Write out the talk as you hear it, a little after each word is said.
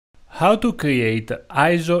how to create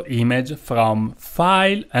ISO image from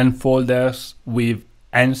file and folders with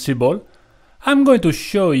Ansible. I'm going to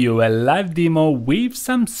show you a live demo with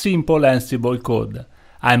some simple Ansible code.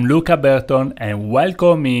 I'm Luca Berton and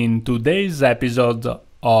welcome in today's episode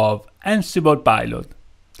of Ansible Pilot.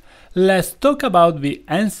 Let's talk about the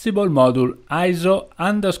Ansible module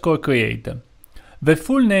ISO_create. The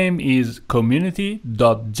full name is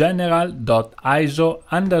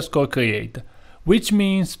community.general.iso_create, which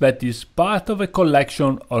means that it's part of a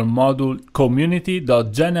collection or module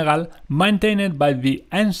community.general maintained by the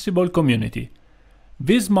Ansible community.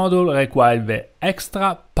 This module requires the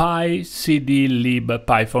extra pycdlib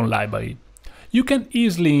Python library. You can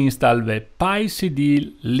easily install the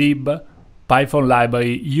pycdlib Python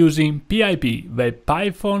library using pip, the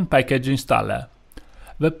Python package installer.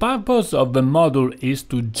 The purpose of the module is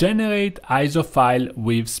to generate ISO file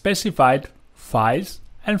with specified files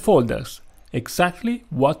and folders, exactly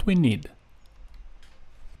what we need.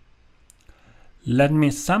 Let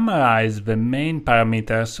me summarize the main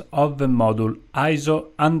parameters of the module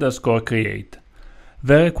ISO_create.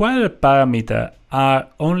 The required parameters are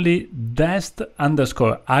only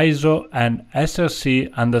dest_iso and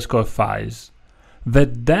src_files. The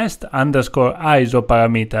dest_iso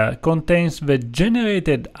parameter contains the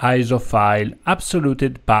generated ISO file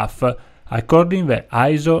absolute path according to the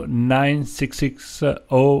ISO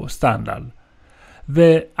 9660 standard.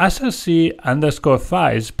 The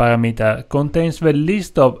src_files parameter contains the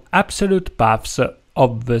list of absolute paths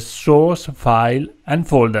of the source file and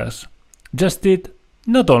folders. Just it,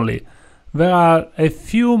 not only. There are a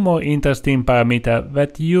few more interesting parameters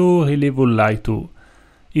that you really would like to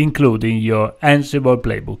include in your Ansible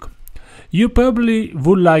Playbook. You probably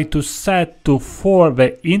would like to set to 4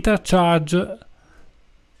 the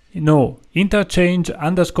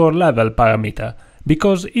interchange_level parameter,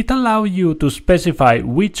 because it allows you to specify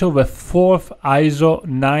which of the 4th ISO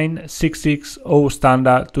 9660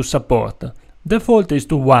 standard to support. Default is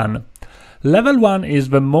to 1. Level 1 is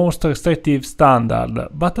the most restrictive standard,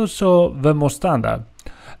 but also the most standard,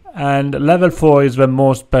 and level 4 is the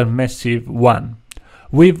most permissive one.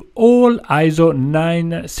 With all ISO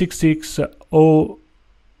 9660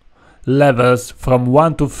 levels from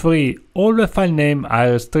 1 to 3, all the file names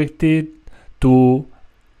are restricted to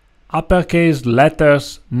uppercase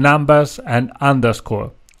letters, numbers, and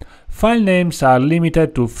underscore. File names are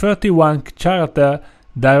limited to 31 characters,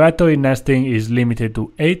 directory nesting is limited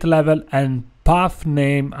to 8 level, and path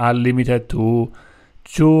name are limited to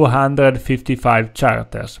 255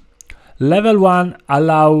 characters. Level 1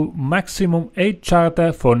 allow maximum 8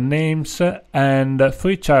 characters for names and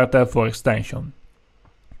 3 characters for extension.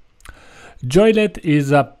 Joylet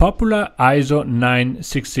is a popular ISO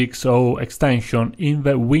 9660 extension in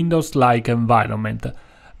the Windows-like environment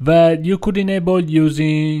that you could enable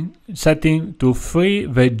using setting to free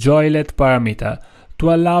the Joylet parameter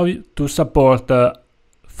to allow you to support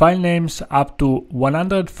file names up to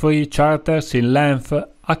 103 characters in length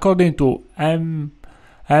according to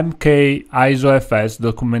MK ISOFS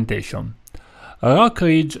documentation. Rock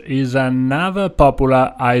Ridge is another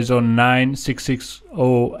popular ISO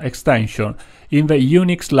 9660 extension in the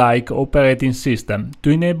Unix-like operating system to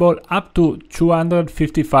enable up to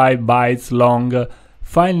 255 bytes long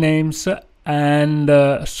file names and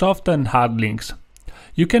soft and hard links.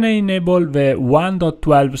 You can enable the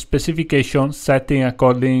 1.12 specification setting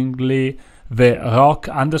accordingly the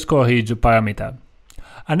rock_ridge parameter.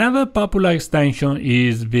 Another popular extension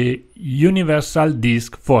is the Universal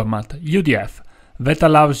Disk Format, UDF, that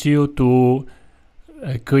allows you to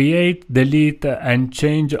create, delete, and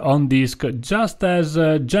change on disk just as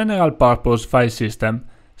a general-purpose file system,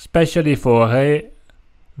 especially for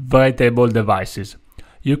writable devices.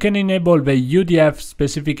 You can enable the UDF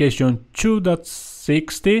specification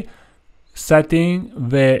 2.60, setting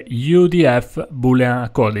the UDF boolean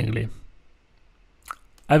accordingly.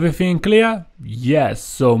 Everything clear? Yes,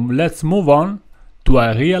 so let's move on to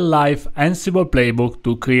a real-life Ansible playbook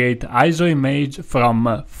to create ISO image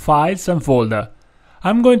from files and folder.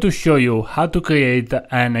 I'm going to show you how to create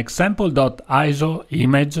an example.iso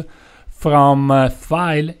image from a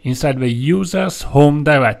file inside the user's home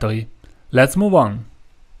directory. Let's move on.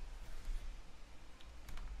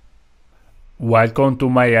 Welcome to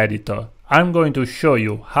my editor. I'm going to show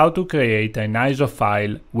you how to create an ISO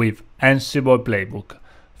file with Ansible Playbook.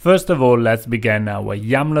 First of all, let's begin our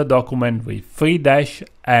YAML document with 3 dash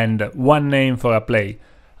and one name for a play,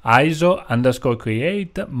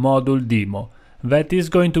 ISO_create module demo, that is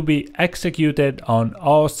going to be executed on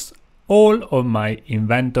all of my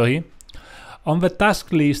inventory. On the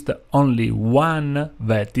task list, only one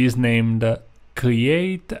that is named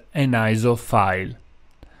create an ISO file.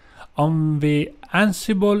 on the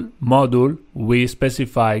Ansible module, we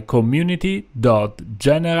specify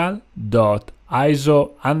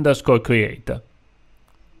community.general.iso_create.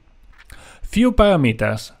 Few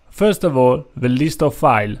parameters. First of all, the list of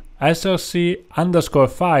files,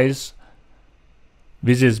 src_files.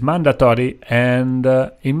 This is mandatory, and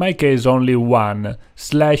in my case only one,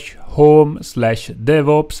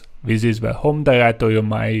 /home/devops. This is the home directory of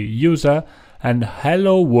my user, and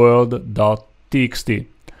helloworld.txt.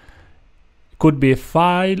 Could be a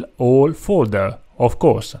file or folder, of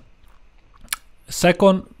course.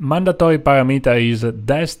 Second mandatory parameter is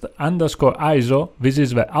test.iso. This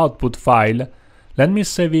is the output file. Let me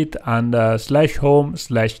save it under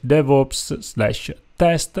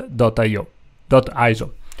 /home/devops/test.iso.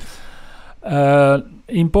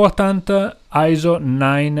 Important ISO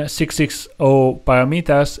 9660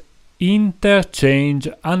 parameters. Interchange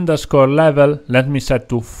 _level, let me set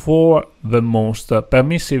to 4, the most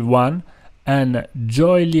permissive one, and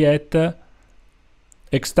Juliet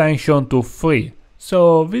extension to 3.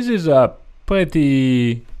 So this is a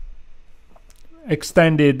pretty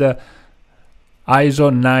extended ISO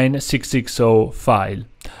 9660 file.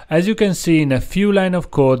 As you can see, in a few lines of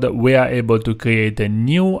code, we are able to create a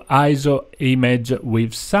new ISO image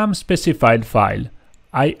with some specified file.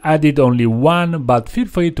 I added only one, but feel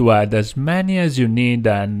free to add as many as you need,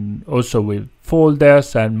 and also with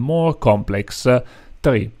folders and more complex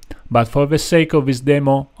 3. But for the sake of this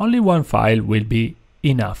demo, only one file will be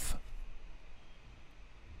enough.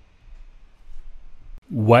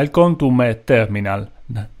 Welcome to my terminal.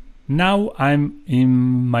 Now I'm in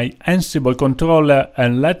my Ansible controller,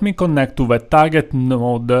 and let me connect to the target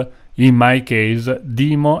node, in my case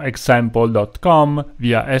demoexample.com,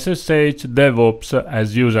 via SSH DevOps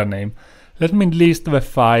as username. Let me list the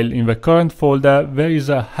file. In the current folder there is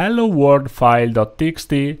a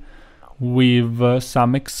helloworld.txt with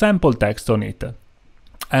some example text on it.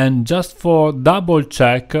 And just for double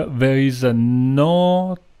check, there is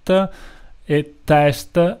not a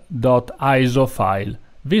test.iso file.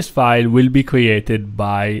 This file will be created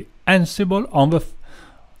by Ansible on the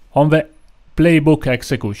playbook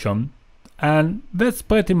execution. And that's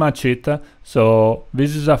pretty much it. So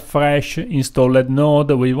this is a fresh installed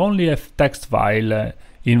node with only a text file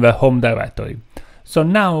in the home directory. So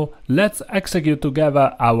now let's execute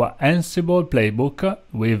together our Ansible playbook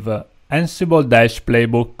with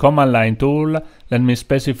Ansible-playbook command line tool. Let me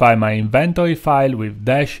specify my inventory file with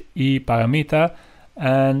 -e parameter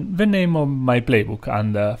and the name of my playbook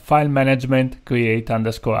under file management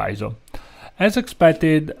create_iso. As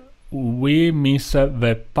expected, we miss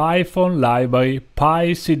the Python library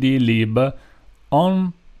pycdlib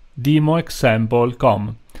on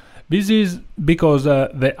demoexample.com. This is because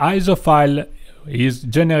the ISO file is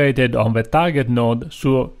generated on the target node,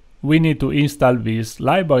 so we need to install this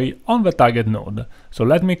library on the target node. So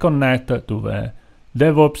let me connect to the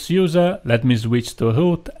DevOps user, let me switch to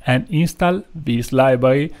root and install this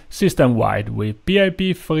library system-wide with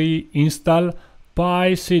pip3 install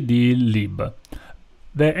pycdlib.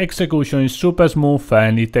 The execution is super smooth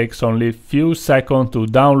and it takes only a few seconds to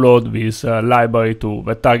download this library to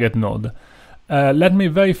the target node. Let me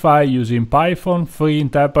verify using Python free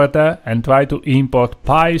interpreter and try to import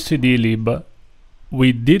pycdlib.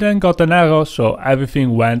 We didn't got an error, so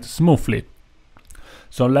everything went smoothly.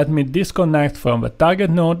 So let me disconnect from the target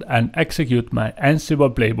node and execute my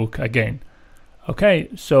Ansible playbook again. Okay,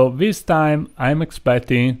 so this time I'm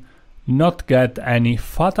expecting not get any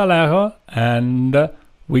fatal error, and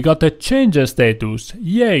we got a change status.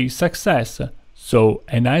 Yay, success! So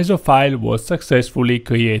an ISO file was successfully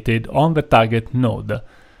created on the target node.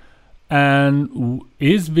 And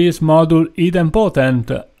is this module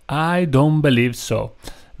idempotent? I don't believe so.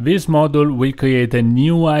 This module will create a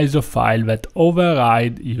new ISO file that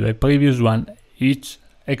overrides the previous one each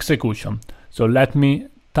execution. So let me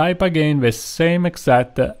type again the same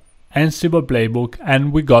exact Ansible playbook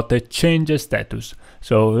and we got a change status.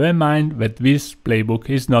 So remind that this playbook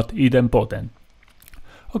is not idempotent.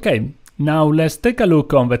 Okay, now let's take a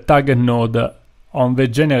look on the target node on the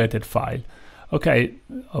generated file. Okay,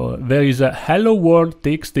 there is a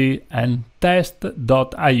helloworld.txt and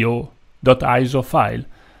test.iso file.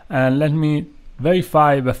 And let me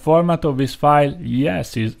verify the format of this file.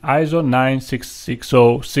 Yes, it's ISO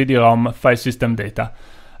 9660 CD-ROM file system data.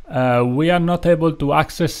 We are not able to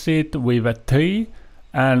access it with a tree,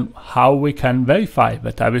 and how we can verify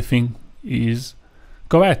that everything is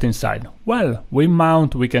correct inside? Well,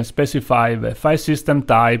 we can specify the file system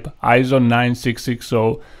type ISO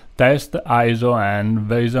 9660 test ISO, and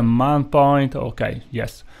there is a mount point. Okay,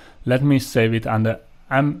 yes. Let me save it under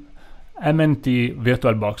MNT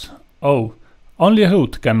VirtualBox. Oh, only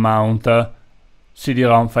root can mount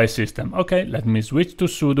CD-ROM file system. Okay, let me switch to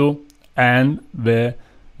sudo, and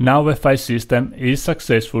now the file system is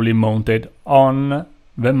successfully mounted on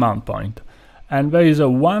the mount point. And there is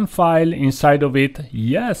one file inside of it.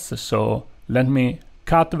 Yes, so let me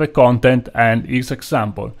cut the content and its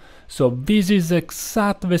example. So this is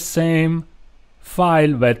exactly the same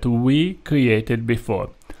file that we created before.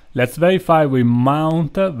 Let's verify we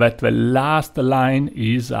mount that the last line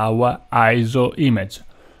is our ISO image.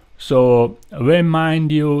 So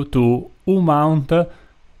remind you to mount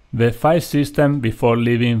the file system before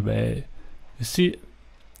leaving the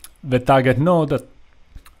target node.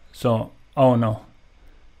 So, oh no.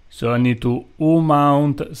 So I need to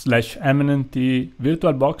mount /mnt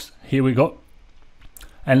VirtualBox. Here we go.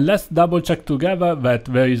 And let's double check together that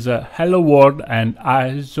there is a hello world and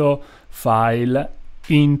ISO file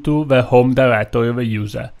into the home directory of the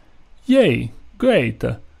user. Yay, great.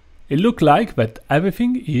 It looks like that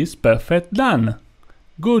everything is perfect done.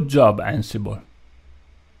 Good job, Ansible.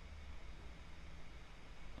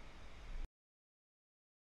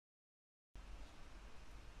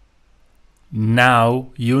 Now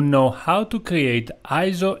you know how to create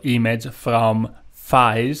ISO image from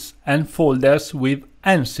files and folders with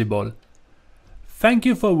Ansible. Thank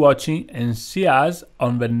you for watching, and see us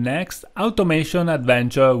on the next automation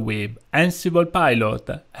adventure with Ansible Pilot,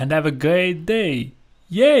 and have a great day!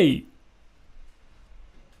 Yay!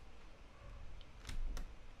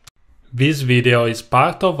 This video is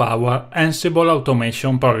part of our Ansible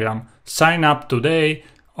automation program. Sign up today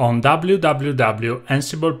on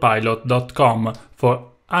www.ansiblepilot.com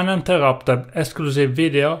for uninterrupted exclusive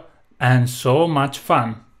video and so much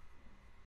fun.